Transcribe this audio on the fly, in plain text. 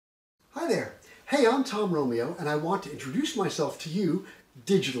Hi there. Hey, I'm Tom Romeo, and I want to introduce myself to you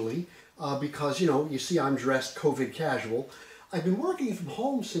digitally because, you see I'm dressed COVID casual. I've been working from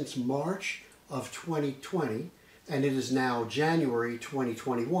home since March of 2020, and it is now January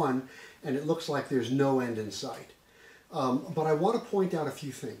 2021, and it looks like there's no end in sight. But I want to point out a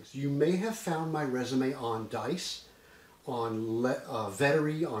few things. You may have found my resume on Dice, on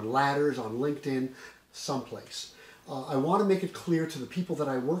Vettery, on Ladders, on LinkedIn, someplace. I want to make it clear to the people that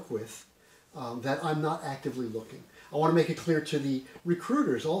I work with that I'm not actively looking. I want to make it clear to the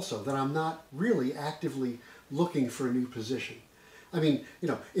recruiters also that I'm not really actively looking for a new position. I mean,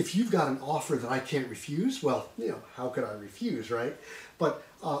 if you've got an offer that I can't refuse, well, how could I refuse, right? But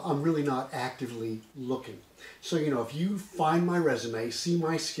I'm really not actively looking. So, if you find my resume, see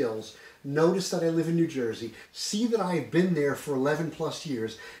my skills, notice that I live in New Jersey, see that I've been there for 11 plus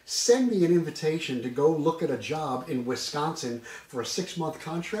years, send me an invitation to go look at a job in Wisconsin for a 6-month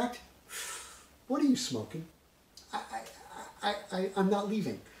contract, what are you smoking? I'm not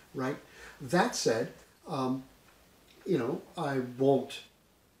leaving, right? That said, I won't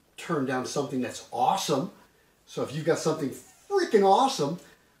turn down something that's awesome. So if you've got something freaking awesome,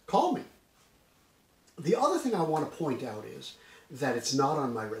 call me. The other thing I want to point out is that it's not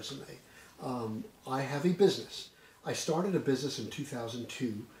on my resume. I have a business. I started a business in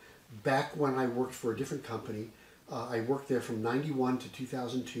 2002, back when I worked for a different company. I worked there from 91 to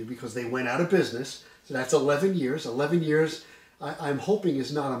 2002 because they went out of business. So that's 11 years. 11 years, I'm hoping,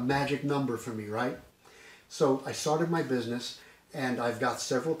 is not a magic number for me, right? So I started my business, and I've got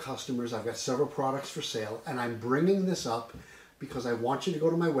several customers. I've got several products for sale, and I'm bringing this up because I want you to go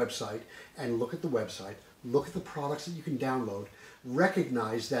to my website and look at the website, look at the products that you can download,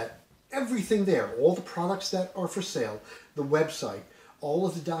 recognize that everything there, all the products that are for sale, the website, all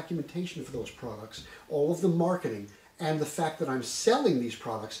of the documentation for those products, all of the marketing, and the fact that I'm selling these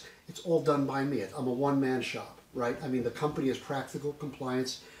products, it's all done by me. I'm a one-man shop, right? I mean, the company is Practical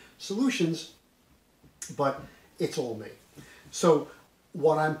Compliance Solutions, but it's all me. So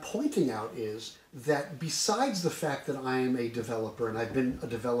what I'm pointing out is that besides the fact that I am a developer, and I've been a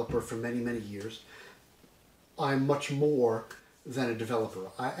developer for many, many years, I'm much more than a developer.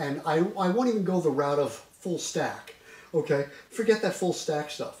 I won't even go the route of full stack, okay? Forget that full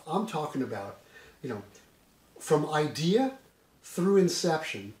stack stuff. I'm talking about, from idea through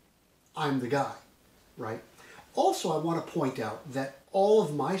inception, I'm the guy, right? Also, I want to point out that all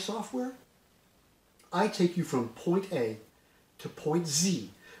of my software, I take you from point A to point Z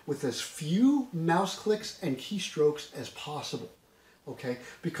with as few mouse clicks and keystrokes as possible, okay?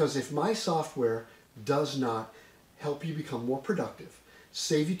 Because if my software does not help you become more productive,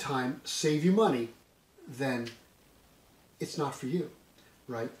 save you time, save you money, then it's not for you,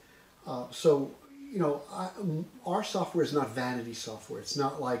 right? Our software is not vanity software. It's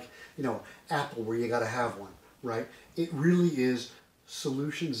not like, Apple where you got to have one, right? It really is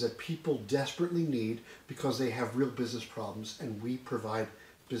solutions that people desperately need because they have real business problems, and we provide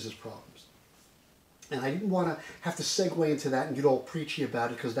business problems. And I didn't want to have to segue into that and get all preachy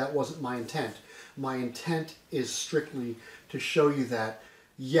about it because that wasn't my intent. My intent is strictly to show you that,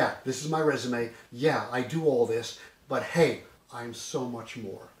 yeah, this is my resume, yeah, I do all this, but hey, I'm so much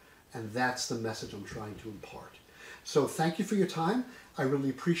more. And that's the message I'm trying to impart. So thank you for your time. I really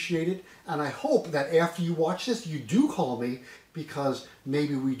appreciate it. And I hope that after you watch this, you do call me because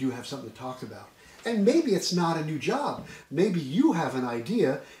maybe we do have something to talk about. And maybe it's not a new job. Maybe you have an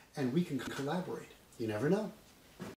idea and we can collaborate. You never know.